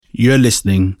You're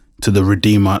listening to the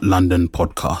Redeemer London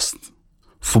podcast.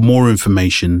 For more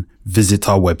information, visit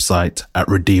our website at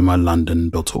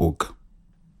redeemerlondon.org.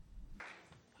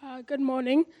 Good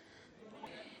morning.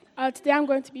 Today I'm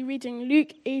going to be reading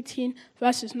Luke 18,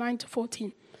 verses 9 to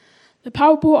 14. The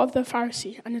parable of the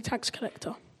Pharisee and the tax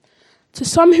collector. To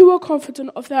some who were confident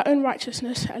of their own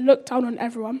righteousness and looked down on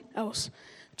everyone else,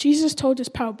 Jesus told this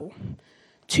parable.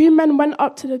 2 men went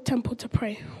up to the temple to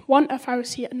pray, one a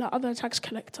Pharisee and the other a tax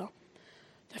collector.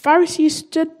 The Pharisee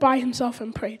stood by himself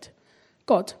and prayed,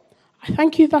 God, I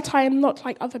thank you that I am not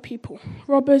like other people,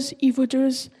 robbers,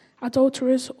 evildoers,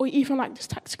 adulterers, or even like this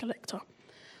tax collector.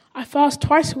 I fast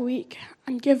twice a week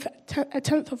and give a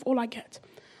tenth of all I get.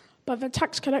 But the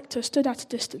tax collector stood at a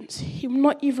distance. He would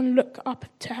not even look up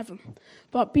to heaven,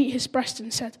 but beat his breast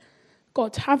and said,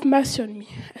 God, have mercy on me,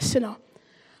 a sinner.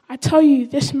 I tell you,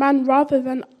 this man, rather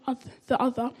than the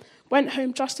other, went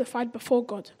home justified before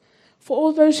God. For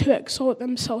all those who exalt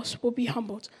themselves will be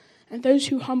humbled, and those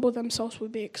who humble themselves will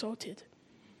be exalted.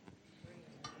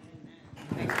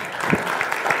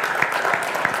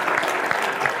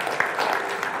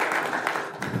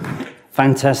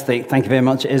 Fantastic. Thank you very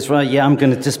much, Ezra. Yeah, I'm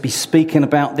going to just be speaking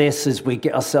about this as we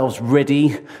get ourselves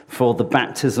ready for the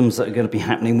baptisms that are going to be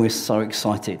happening. We're so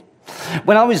excited.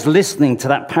 When I was listening to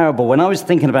that parable, when I was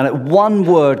thinking about it, one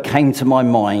word came to my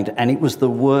mind, and it was the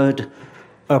word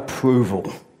approval.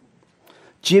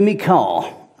 Jimmy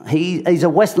Carr, he's a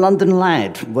West London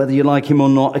lad, whether you like him or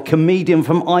not, a comedian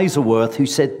from Isleworth who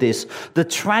said this: the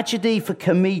tragedy for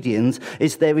comedians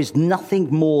is there is nothing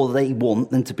more they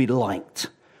want than to be liked.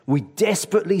 We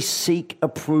desperately seek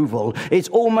approval. It's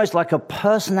almost like a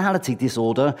personality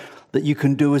disorder that you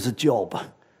can do as a job.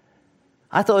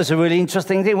 I thought it was a really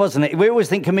interesting thing, wasn't it? We always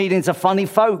think comedians are funny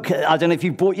folk. I don't know if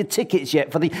you've bought your tickets yet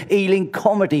for the Ealing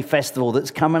Comedy Festival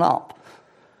that's coming up.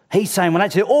 He's saying, well,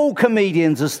 actually, all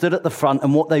comedians are stood at the front,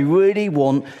 and what they really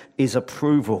want is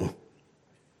approval.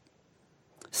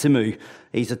 Simu,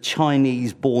 he's a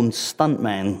Chinese-born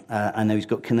stuntman. I know he's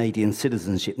got Canadian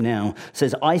citizenship now.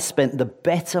 Says, I spent the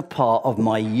better part of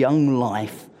my young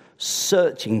life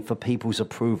searching for people's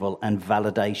approval and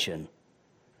validation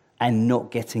and not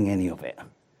getting any of it.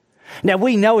 Now,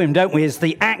 we know him, don't we, as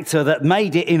the actor that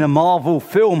made it in a Marvel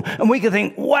film. And we can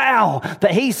think, wow.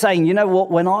 But he's saying, you know what?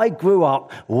 When I grew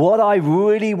up, what I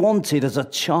really wanted as a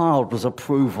child was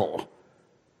approval.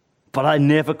 But I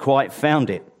never quite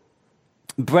found it.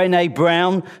 Brené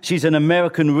Brown, she's an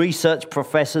American research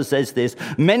professor, says this: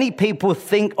 many people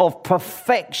think of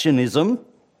perfectionism.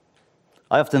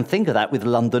 I often think of that with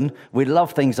London. We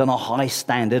love things on a high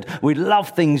standard. We love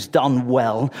things done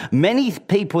well. Many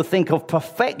people think of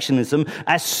perfectionism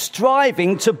as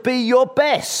striving to be your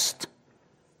best.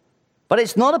 But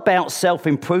it's not about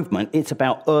self-improvement. It's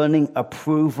about earning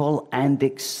approval and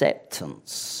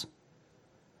acceptance.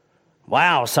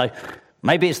 Wow, so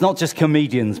maybe it's not just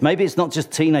comedians. Maybe it's not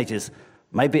just teenagers.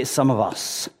 Maybe it's some of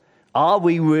us. Are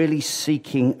we really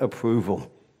seeking approval?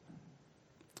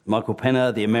 Michael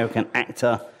Penner, the American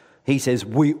actor, he says,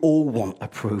 we all want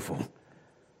approval.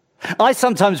 I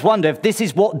sometimes wonder if this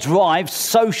is what drives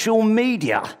social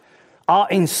media, our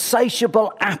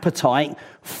insatiable appetite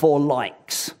for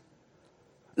likes.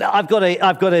 Now, I've got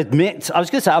to admit, I was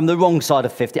going to say I'm the wrong side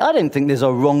of 50. I don't think there's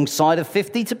a wrong side of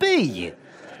 50 to be.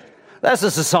 That's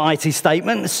a society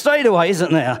statement straight away,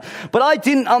 isn't there? But I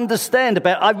didn't understand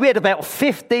I read about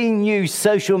 15 new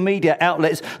social media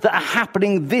outlets that are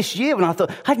happening this year, and I thought,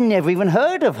 I'd never even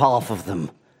heard of half of them.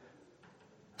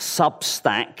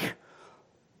 Substack,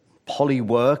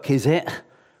 Polywork, is it?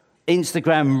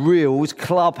 Instagram Reels,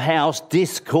 Clubhouse,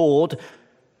 Discord.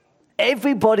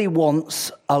 Everybody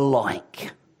wants a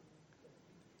like.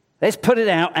 Let's put it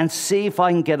out and see if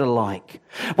I can get a like.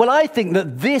 Well, I think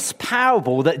that this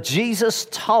parable that Jesus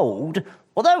told,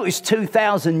 although it was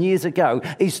 2,000 years ago,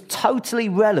 is totally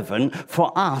relevant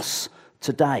for us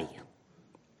today.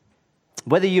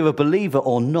 Whether you're a believer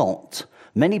or not,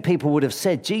 many people would have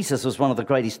said Jesus was one of the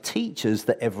greatest teachers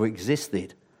that ever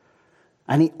existed.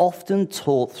 And he often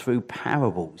taught through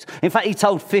parables. In fact, he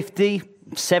told 50,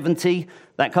 70,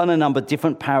 that kind of number,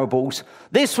 different parables.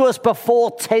 This was before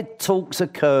TED Talks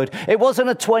occurred. It wasn't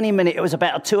a 20-minute, it was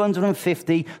about a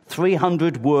 250,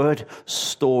 300-word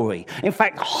story. In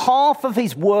fact, half of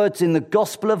his words in the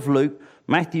Gospel of Luke,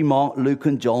 Matthew, Mark, Luke,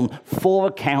 and John, 4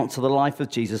 accounts of the life of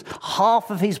Jesus, half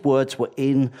of his words were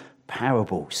in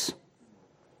parables.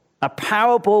 A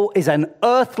parable is an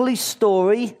earthly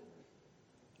story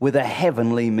with a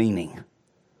heavenly meaning.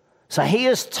 So he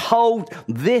has told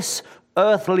this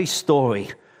earthly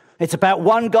story. It's about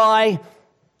one guy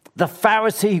The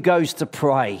Pharisee who goes to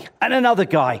pray. And another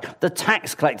guy, the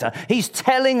tax collector. He's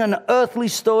telling an earthly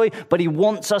story, but he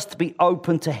wants us to be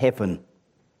open to heaven.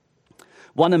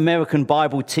 One American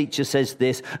Bible teacher says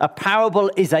this: a parable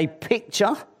is a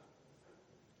picture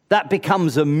that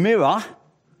becomes a mirror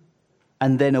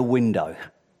and then a window.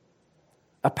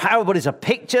 A parable is a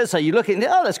picture, so you look at it,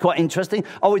 oh, that's quite interesting.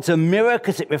 Oh, it's a mirror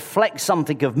because it reflects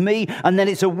something of me. And then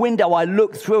it's a window, I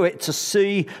look through it to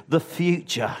see the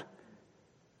future.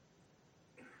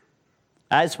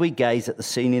 As we gaze at the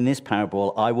scene in this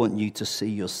parable, I want you to see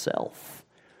yourself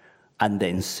and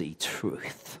then see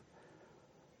truth.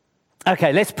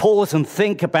 Okay, let's pause and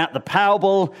think about the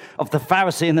parable of the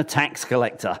Pharisee and the tax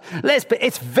collector.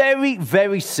 It's very,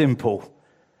 very simple.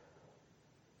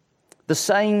 The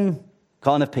same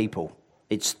kind of people.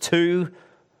 It's two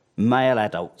male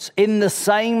adults in the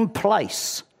same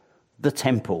place, the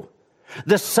temple.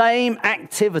 The same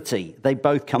activity, they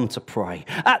both come to pray.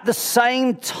 At the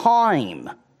same time.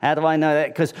 How do I know that?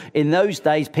 Because in those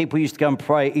days, people used to go and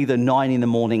pray either 9 in the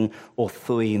morning or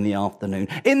 3 in the afternoon.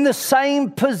 In the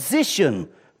same position,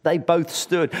 they both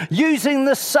stood. Using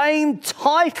the same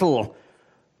title,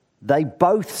 they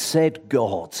both said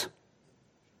God.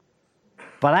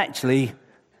 But actually,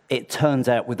 it turns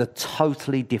out with a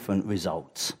totally different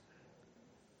result.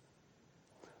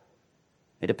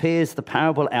 It appears the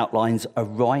parable outlines a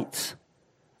right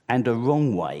and a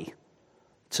wrong way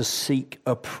to seek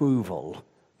approval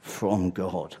from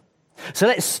God. So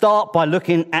let's start by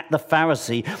looking at the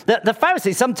Pharisee. The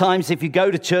Pharisee, sometimes if you go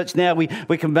to church now, we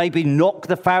can maybe knock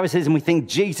the Pharisees and we think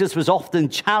Jesus was often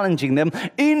challenging them.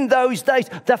 In those days,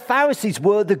 the Pharisees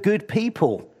were the good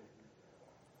people.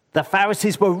 The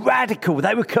Pharisees were radical,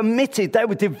 they were committed, they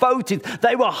were devoted,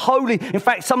 they were holy. In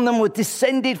fact, some of them were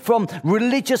descended from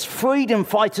religious freedom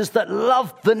fighters that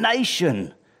loved the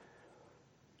nation.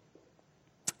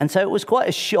 And so it was quite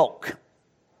a shock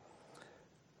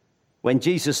when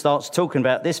Jesus starts talking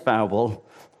about this parable,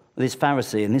 this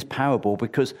Pharisee in this parable,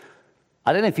 because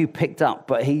I don't know if you picked up,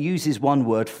 but he uses one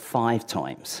word 5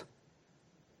 times.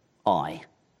 I.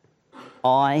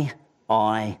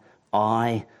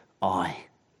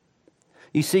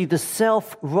 You see, the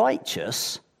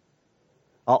self-righteous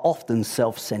are often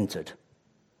self-centered.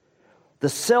 The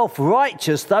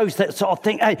self-righteous, those that sort of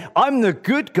think, hey, I'm the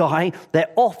good guy,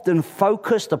 they're often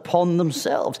focused upon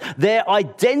themselves. Their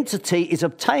identity is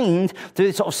obtained through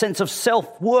this sort of sense of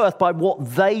self-worth by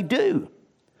what they do.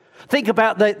 Think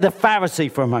about the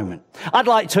Pharisee for a moment. I'd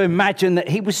like to imagine that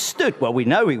he was stood. Well, we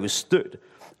know he was stood.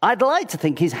 I'd like to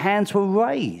think his hands were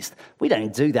raised. We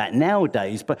don't do that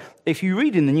nowadays, but if you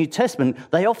read in the New Testament,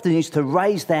 they often used to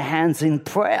raise their hands in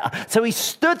prayer. So he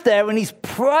stood there and he's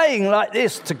praying like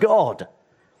this to God.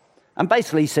 And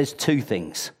basically he says 2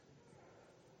 things.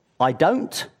 I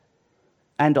don't,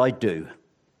 and I do.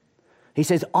 He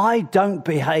says, I don't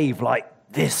behave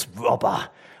like this robber.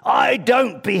 I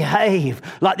don't behave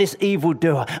like this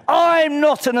evildoer. I'm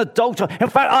not an adulterer. In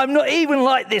fact, I'm not even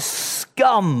like this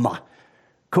scum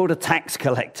called a tax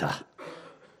collector.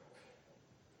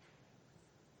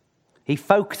 He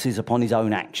focuses upon his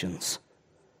own actions.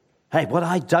 Hey, what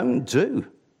I don't do.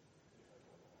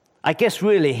 I guess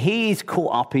really he's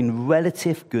caught up in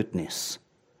relative goodness.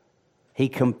 He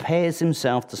compares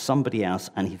himself to somebody else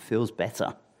and he feels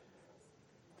better.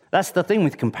 That's the thing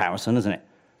with comparison, isn't it?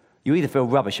 You either feel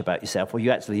rubbish about yourself or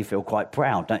you actually feel quite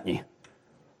proud, don't you?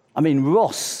 I mean,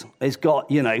 Ross has got,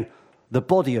 the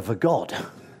body of a god.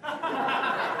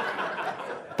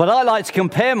 But I like to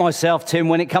compare myself to him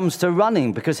when it comes to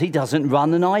running because he doesn't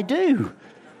run and I do.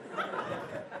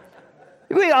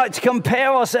 We like to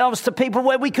compare ourselves to people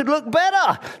where we could look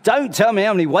better. Don't tell me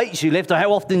how many weights you lift or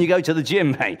how often you go to the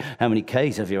gym. Hey, how many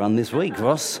Ks have you run this week,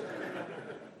 Ross?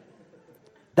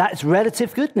 That's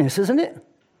relative goodness, isn't it?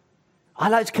 I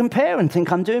like to compare and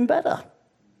think I'm doing better.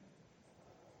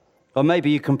 Or maybe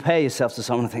you compare yourself to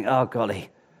someone and think, oh, golly,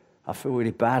 I feel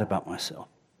really bad about myself.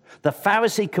 The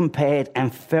Pharisee compared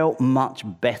and felt much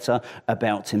better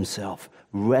about himself.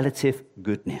 Relative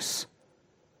goodness.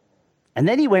 And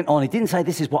then he went on. He didn't say,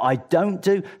 this is what I don't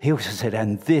do. He also said,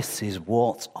 and this is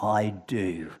what I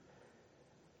do.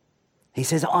 He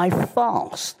says, I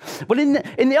fast. Well, in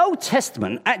the Old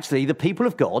Testament, actually, the people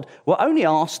of God were only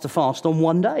asked to fast on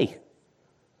one day.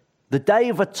 The Day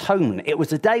of Atonement. It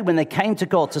was a day when they came to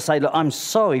God to say, look, I'm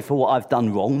sorry for what I've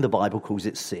done wrong. The Bible calls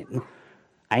it sin.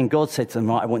 And God said to them,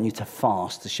 right, I want you to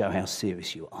fast to show how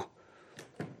serious you are.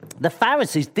 The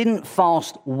Pharisees didn't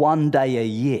fast one day a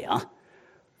year.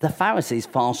 The Pharisees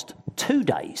fast 2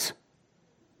 days.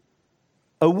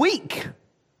 A week.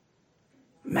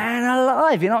 Man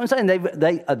alive, you know what I'm saying?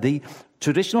 The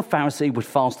traditional Pharisee would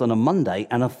fast on a Monday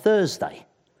and a Thursday.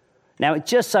 Now, it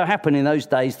just so happened in those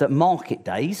days that market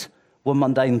days were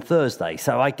Monday and Thursday,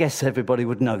 so I guess everybody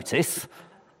would notice,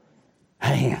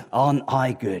 hey, aren't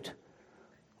I good?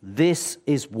 This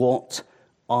is what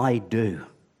I do.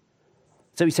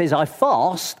 So he says, I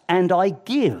fast and I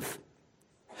give.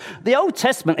 The Old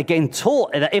Testament, again,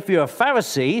 taught that if you're a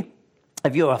Pharisee,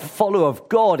 if you're a follower of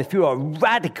God, if you're a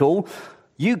radical,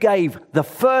 you gave the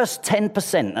first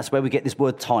 10%, that's where we get this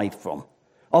word tithe from,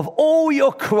 of all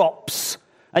your crops.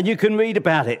 And you can read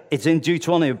about it. It's in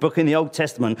Deuteronomy, a book in the Old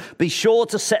Testament. Be sure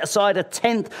to set aside a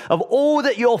tenth of all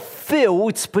that your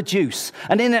fields produce.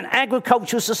 And in an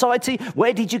agricultural society,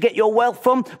 where did you get your wealth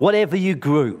from? Whatever you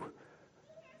grew.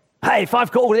 Hey, if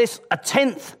I've got all this, a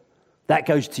tenth, that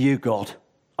goes to you, God.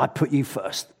 I put you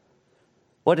first.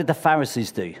 What did the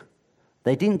Pharisees do?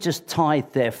 They didn't just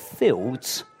tithe their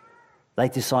fields. They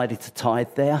decided to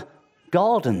tithe their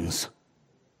gardens.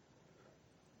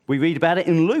 We read about it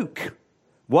in Luke.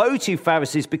 Woe to you,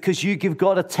 Pharisees, because you give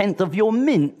God a tenth of your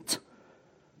mint,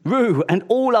 rue, and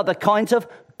all other kinds of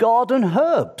garden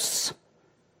herbs.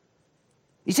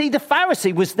 You see, the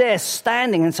Pharisee was there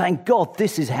standing and saying, God,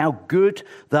 this is how good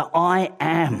that I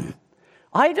am.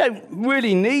 I don't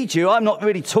really need you. I'm not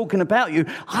really talking about you.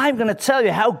 I'm going to tell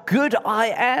you how good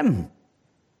I am.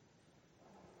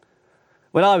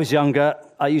 When I was younger,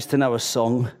 I used to know a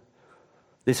song.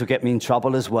 This will get me in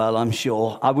trouble as well, I'm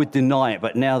sure. I would deny it,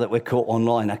 but now that we're caught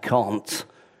online, I can't.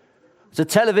 It's a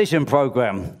television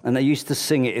program, and they used to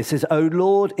sing it. It says, oh,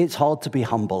 Lord, it's hard to be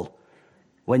humble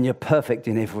when you're perfect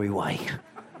in every way.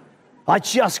 I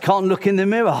just can't look in the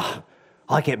mirror.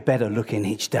 I get better looking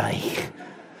each day.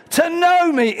 To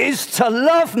know me is to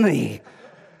love me.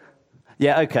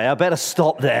 Yeah, okay, I better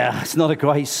stop there. It's not a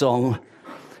great song.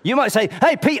 You might say,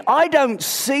 hey, Pete, I don't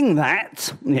sing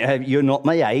that. Yeah, you're not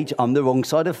my age. I'm the wrong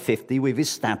side of 50. We've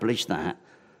established that.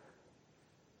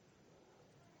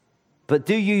 But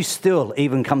do you still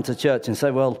even come to church and say,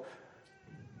 well,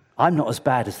 I'm not as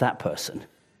bad as that person?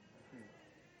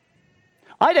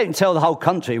 I don't tell the whole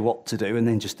country what to do and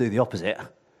then just do the opposite.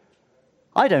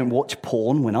 I don't watch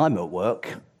porn when I'm at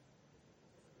work.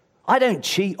 I don't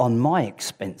cheat on my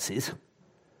expenses.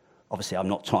 Obviously, I'm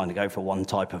not trying to go for one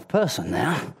type of person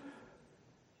now.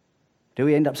 Do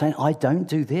we end up saying, I don't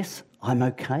do this, I'm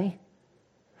okay?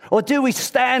 Or do we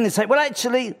stand and say, well,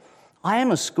 actually, I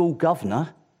am a school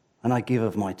governor and I give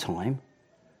of my time.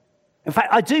 In fact,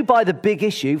 I do buy the big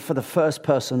issue for the first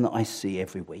person that I see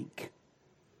every week.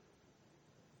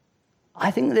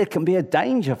 I think there can be a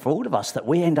danger for all of us that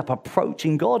we end up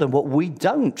approaching God and what we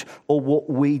don't or what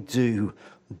we do.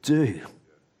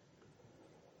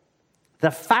 The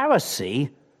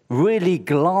Pharisee really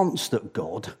glanced at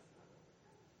God,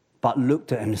 but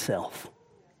looked at himself.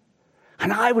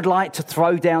 And I would like to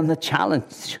throw down the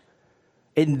challenge.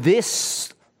 In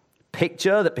this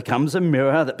picture that becomes a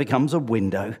mirror, that becomes a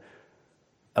window,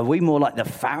 are we more like the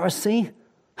Pharisee?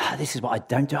 This is what I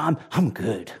don't do. I'm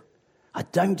good. I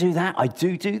don't do that. I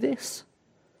do this.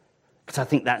 Because I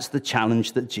think that's the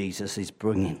challenge that Jesus is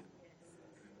bringing.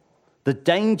 The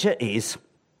danger is,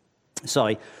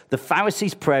 the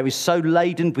Pharisee's prayer is so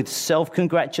laden with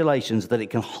self-congratulations that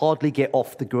it can hardly get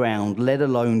off the ground, let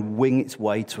alone wing its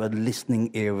way to a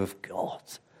listening ear of God.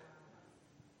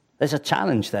 There's a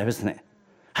challenge there, isn't it?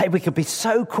 Hey, we could be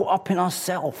so caught up in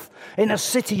ourselves. In a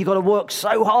city, you've got to work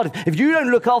so hard. If you don't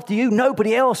look after you,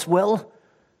 nobody else will.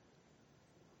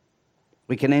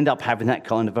 We can end up having that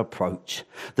kind of approach.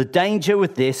 The danger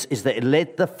with this is that it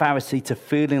led the Pharisee to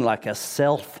feeling like a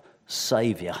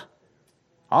self-savior.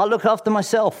 I'll look after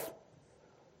myself.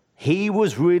 He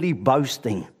was really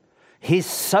boasting. His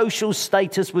social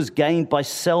status was gained by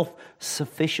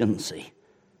self-sufficiency.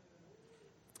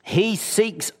 He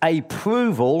seeks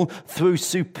approval through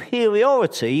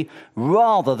superiority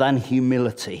rather than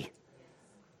humility.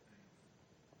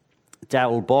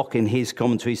 Darrell Bock, in his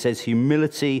commentary, says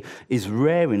humility is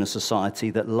rare in a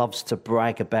society that loves to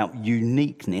brag about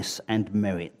uniqueness and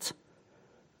merit.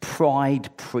 Pride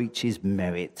preaches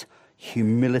merit.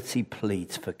 Humility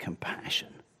pleads for compassion.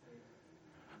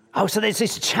 Oh, so there's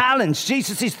this challenge.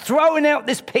 Jesus is throwing out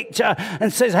this picture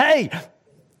and says, hey,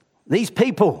 these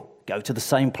people go to the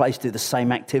same place, do the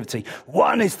same activity.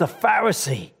 One is the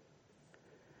Pharisee,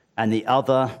 and the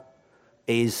other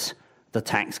is the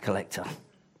tax collector.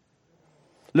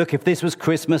 Look, if this was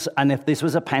Christmas and if this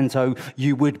was a panto,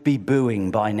 you would be booing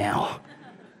by now.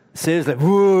 Seriously,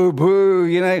 woo, boo,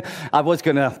 you know. I was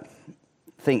going to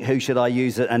think, who should I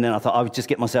use it? And then I thought I would just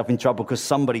get myself in trouble because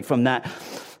somebody from that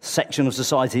section of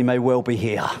society may well be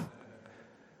here.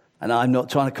 And I'm not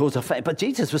trying to cause a fight. But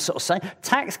Jesus was sort of saying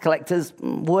tax collectors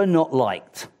were not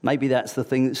liked. Maybe that's the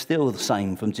thing that's still the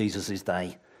same from Jesus'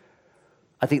 day.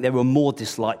 I think they were more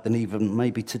disliked than even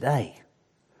maybe today.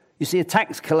 You see, a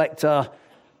tax collector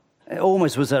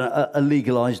almost was a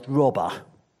legalized robber.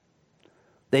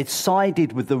 They'd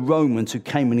sided with the Romans who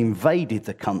came and invaded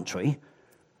the country.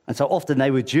 And so often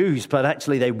they were Jews, but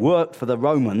actually they worked for the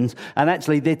Romans. And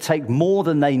actually they'd take more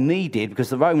than they needed because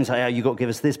the Romans say, oh, you've got to give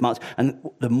us this much. And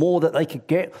the more that they could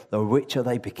get, the richer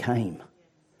they became.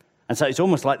 And so it's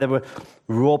almost like they were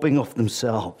robbing off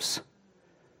themselves.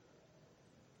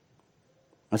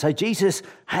 And so Jesus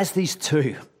has these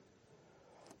two.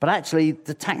 But actually,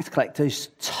 the tax collector is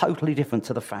totally different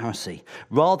to the Pharisee.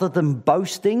 Rather than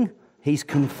boasting, he's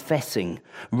confessing.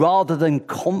 Rather than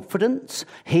confidence,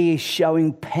 he is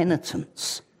showing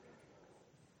penitence.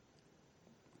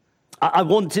 I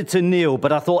wanted to kneel,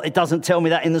 but I thought it doesn't tell me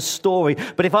that in the story.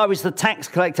 But if I was the tax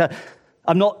collector,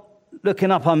 I'm not looking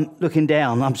up, I'm looking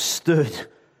down. I'm stood.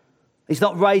 He's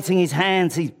not raising his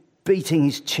hands, he's beating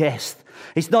his chest.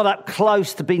 He's not up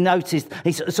close to be noticed.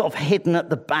 He's sort of hidden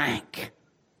at the back.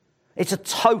 It's a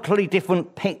totally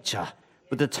different picture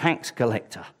with the tax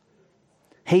collector.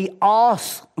 He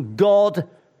asks God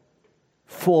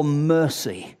for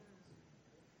mercy.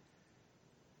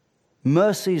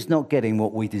 Mercy is not getting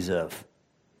what we deserve.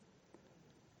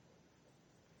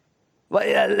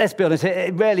 Well, let's be honest,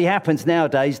 it rarely happens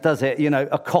nowadays, does it? You know,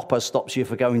 a copper stops you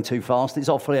for going too fast. It's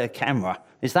awfully a camera.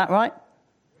 Is that right?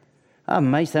 I'm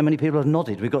amazed how many people have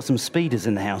nodded. We've got some speeders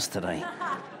in the house today.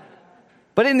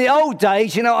 But in the old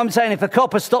days, you know what I'm saying? If a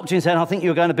copper stopped you and said, I think you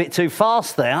were going a bit too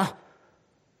fast there,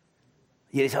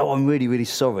 you'd say, oh, I'm really, really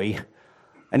sorry.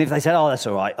 And if they said, oh, that's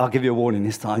all right, I'll give you a warning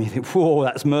this time, you think, whoa,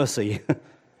 that's mercy.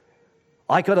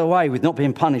 I got away with not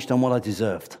being punished on what I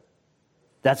deserved.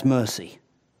 That's mercy.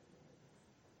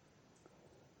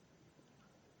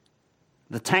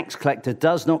 The tax collector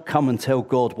does not come and tell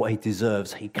God what he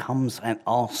deserves. He comes and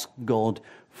asks God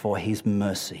for his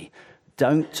mercy.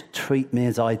 Don't treat me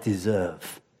as I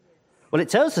deserve. Well, it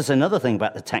tells us another thing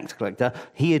about the tax collector.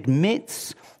 He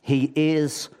admits he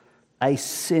is a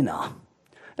sinner.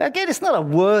 Now, again, it's not a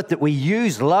word that we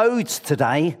use loads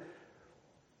today.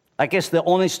 I guess the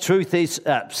honest truth is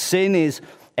sin is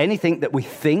anything that we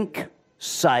think,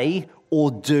 say,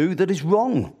 or do that is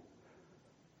wrong.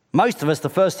 Most of us, the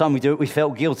first time we do it, we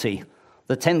felt guilty.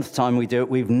 The 10th time we do it,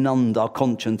 we've numbed our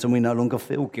conscience and we no longer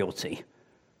feel guilty.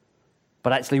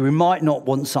 But actually, we might not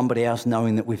want somebody else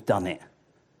knowing that we've done it.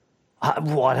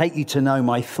 I'd hate you to know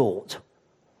my thought.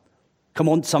 Come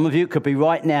on, some of you, it could be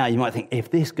right now. You might think, if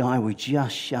this guy would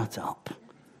just shut up.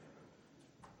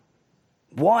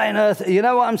 Why on earth? You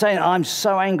know what I'm saying? I'm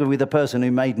so angry with the person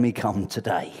who made me come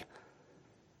today.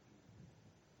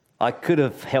 I could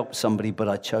have helped somebody, but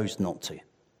I chose not to.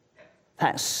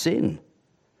 That's sin.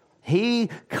 He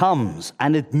comes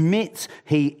and admits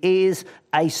he is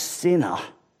a sinner.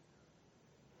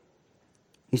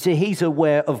 You see, he's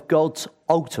aware of God's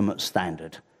ultimate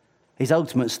standard. His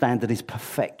ultimate standard is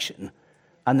perfection.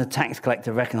 And the tax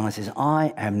collector recognizes,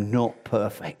 I am not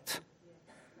perfect.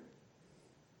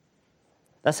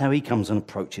 That's how he comes and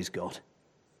approaches God.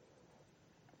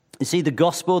 You see, the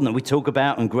gospel that we talk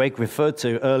about and Greg referred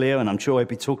to earlier, and I'm sure he'll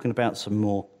be talking about some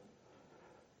more.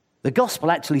 The gospel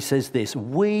actually says this: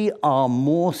 we are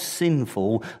more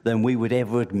sinful than we would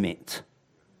ever admit.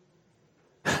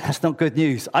 That's not good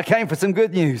news. I came for some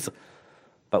good news.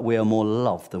 But we are more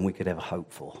loved than we could ever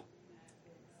hope for.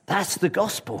 That's the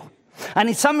gospel. And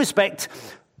in some respect,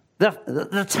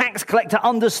 the tax collector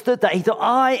understood that. He thought,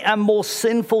 I am more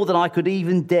sinful than I could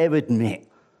even dare admit.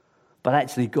 But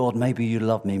actually, God, maybe you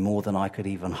love me more than I could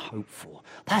even hope for.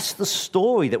 That's the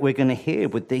story that we're going to hear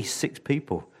with these 6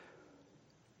 people.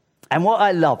 And what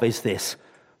I love is this: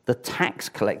 the tax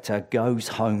collector goes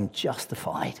home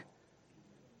justified.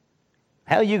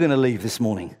 How are you going to leave this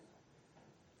morning?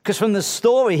 Because from the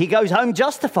story, he goes home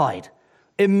justified.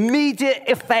 Immediate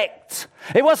effect.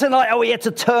 It wasn't like, oh, he had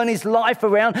to turn his life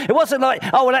around. It wasn't like,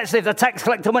 oh, well, actually, if the tax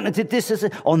collector went and did this.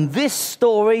 On this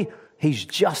story, he's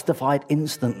justified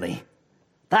instantly.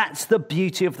 That's the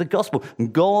beauty of the gospel.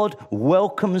 God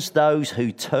welcomes those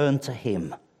who turn to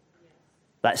him.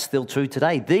 That's still true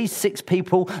today. These 6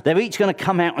 people, they're each going to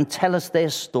come out and tell us their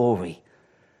story.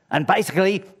 And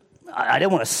basically, I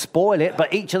don't want to spoil it,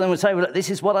 but each of them would say, well, look, this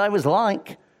is what I was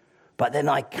like. But then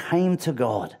I came to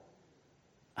God,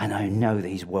 and I know that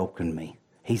he's welcomed me.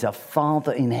 He's a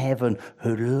Father in heaven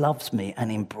who loves me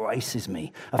and embraces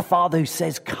me. A Father who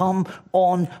says, come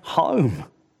on home.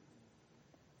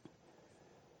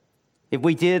 If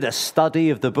we did a study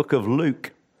of the book of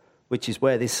Luke, which is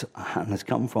where this has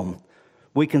come from,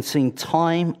 we can see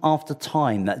time after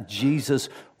time that Jesus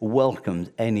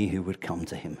welcomed any who would come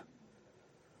to him.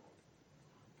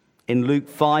 In Luke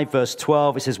 5, verse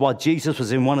 12, it says, while Jesus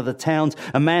was in one of the towns,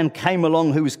 a man came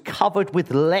along who was covered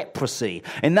with leprosy.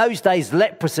 In those days,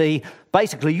 leprosy,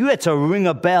 basically, you had to ring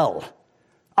a bell.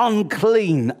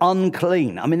 Unclean,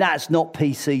 unclean. I mean, that's not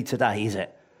PC today, is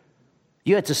it?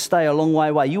 You had to stay a long way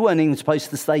away. You weren't even supposed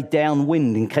to stay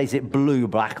downwind in case it blew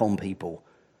back on people.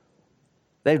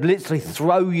 They'd literally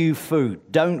throw you food.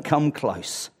 Don't come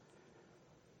close.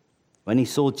 When he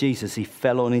saw Jesus, he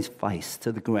fell on his face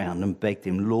to the ground and begged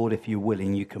him, Lord, if you're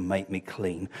willing, you can make me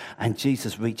clean. And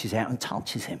Jesus reaches out and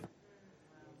touches him.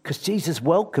 Because Jesus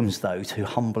welcomes those who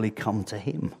humbly come to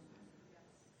him.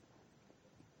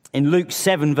 In Luke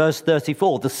 7, verse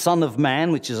 34, the Son of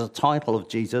Man, which is a title of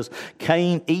Jesus,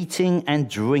 came eating and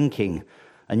drinking.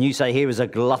 And you say here is a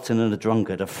glutton and a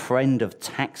drunkard, a friend of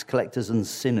tax collectors and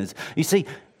sinners. You see,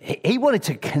 he wanted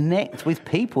to connect with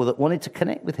people that wanted to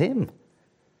connect with him.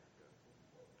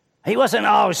 He wasn't,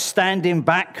 standing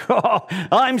back.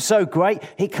 I'm so great.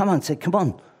 He come on, said, come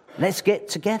on, let's get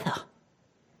together.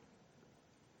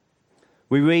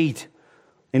 We read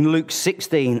in Luke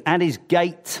 16, at his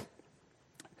gate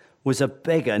was a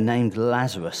beggar named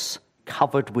Lazarus,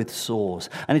 covered with sores.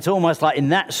 And it's almost like in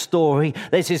that story,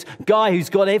 there's this guy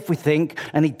who's got everything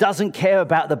and he doesn't care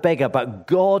about the beggar, but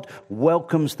God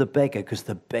welcomes the beggar because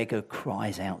the beggar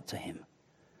cries out to him.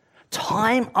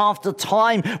 Time after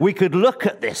time, we could look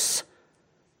at this.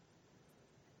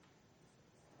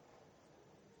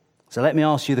 So let me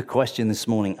ask you the question this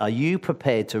morning. Are you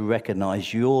prepared to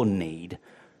recognize your need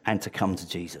and to come to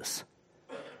Jesus?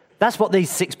 That's what these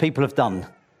 6 people have done.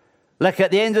 Look,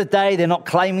 at the end of the day, they're not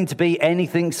claiming to be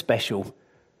anything special.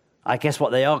 I guess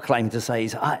what they are claiming to say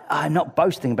is, I'm not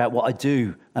boasting about what I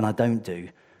do and I don't do.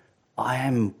 I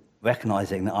am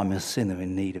recognizing that I'm a sinner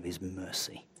in need of his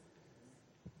mercy.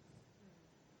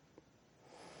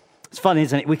 It's funny,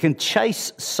 isn't it? We can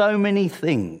chase so many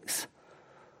things,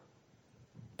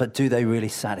 but do they really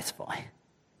satisfy?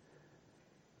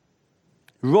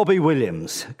 Robbie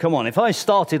Williams, come on, if I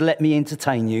started Let Me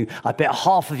Entertain You, I bet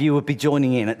half of you would be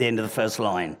joining in at the end of the first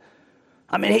line.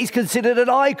 I mean, he's considered an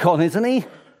icon, isn't he?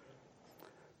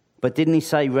 But didn't he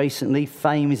say recently,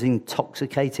 fame is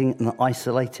intoxicating and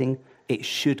isolating? It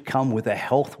should come with a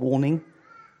health warning.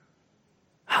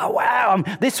 Oh, wow,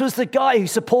 this was the guy who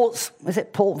supports, is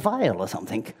it Port Vale or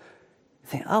something? You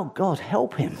think, oh, God,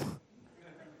 help him.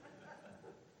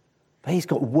 But he's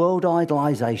got world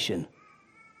idolization.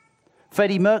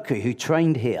 Freddie Mercury, who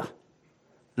trained here,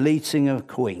 lead singer of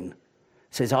Queen,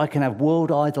 says, I can have world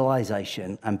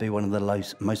idolization and be one of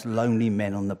the most lonely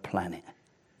men on the planet.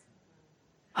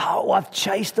 Oh, I've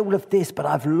chased all of this, but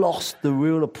I've lost the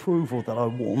real approval that I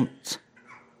want.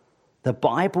 The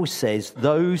Bible says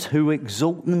those who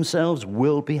exalt themselves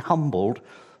will be humbled,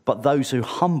 but those who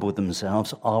humble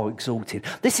themselves are exalted.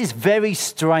 This is very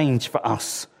strange for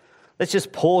us. Let's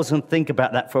just pause and think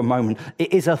about that for a moment.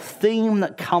 It is a theme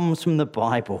that comes from the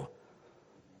Bible.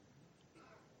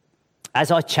 As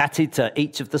I chatted to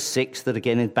each of the 6 that are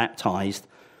getting baptized,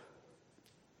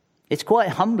 it's quite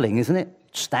humbling, isn't it?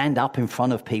 Stand up in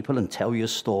front of people and tell your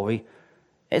story.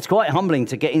 It's quite humbling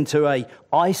to get into an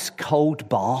ice-cold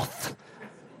bath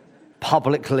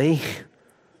publicly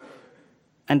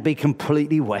and be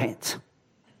completely wet.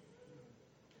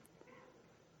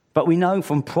 But we know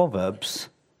from Proverbs,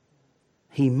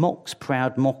 he mocks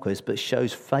proud mockers, but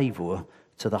shows favor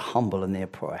to the humble and the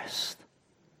oppressed.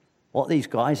 What these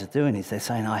guys are doing is they're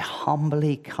saying, I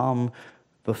humbly come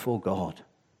before God.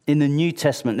 In the New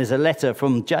Testament, there's a letter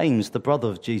from James, the brother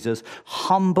of Jesus.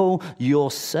 Humble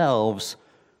yourselves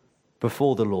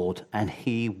before the Lord, and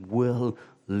he will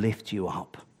lift you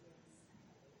up.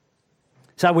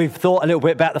 So we've thought a little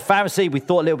bit about the Pharisee. We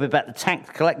thought a little bit about the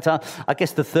tax collector. I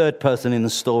guess the third person in the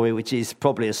story, which is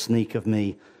probably a sneak of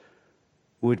me,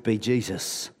 would be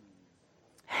Jesus.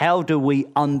 How do we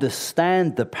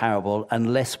understand the parable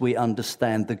unless we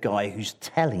understand the guy who's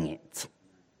telling it?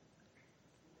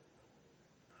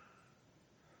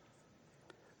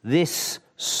 This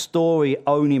story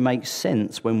only makes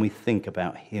sense when we think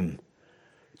about him.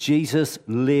 Jesus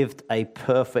lived a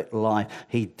perfect life.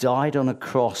 He died on a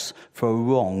cross for a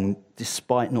wrong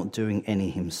despite not doing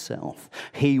any himself.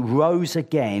 He rose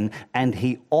again and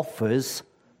he offers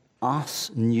us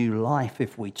new life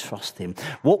if we trust him.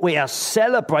 What we are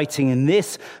celebrating in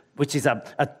this, which is a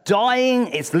dying,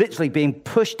 it's literally being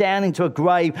pushed down into a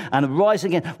grave and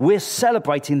rising again. We're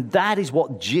celebrating that is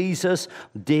what Jesus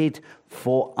did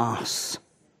for us.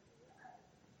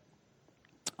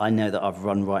 I know that I've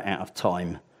run right out of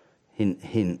time. Hint,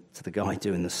 hint to the guy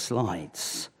doing the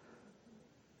slides.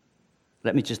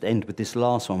 Let me just end with this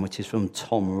last one, which is from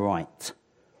Tom Wright.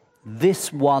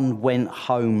 This one went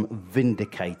home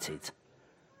vindicated.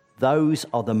 Those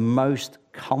are the most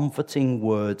comforting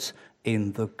words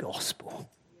in the gospel.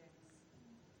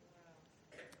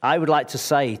 I would like to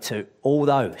say to all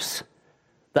those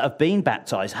that have been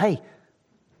baptized, hey,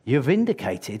 you're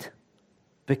vindicated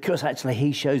because actually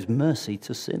he shows mercy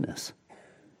to sinners.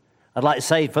 I'd like to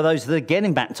say for those that are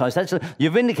getting baptized, actually,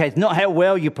 you're vindicated not how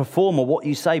well you perform or what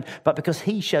you say, but because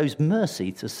he shows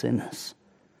mercy to sinners.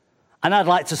 And I'd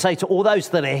like to say to all those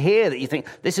that are here that you think,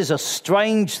 this is a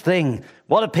strange thing.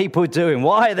 What are people doing?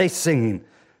 Why are they singing?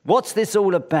 What's this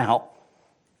all about?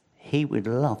 He would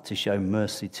love to show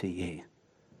mercy to you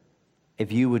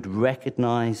if you would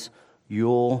recognize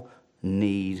your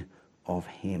need of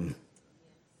him.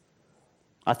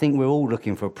 I think we're all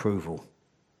looking for approval.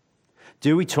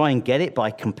 Do we try and get it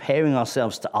by comparing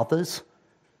ourselves to others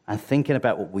and thinking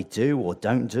about what we do or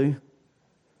don't do?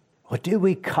 Or do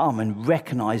we come and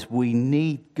recognize we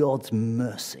need God's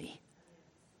mercy?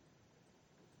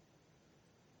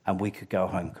 And we could go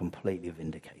home completely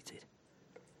vindicated.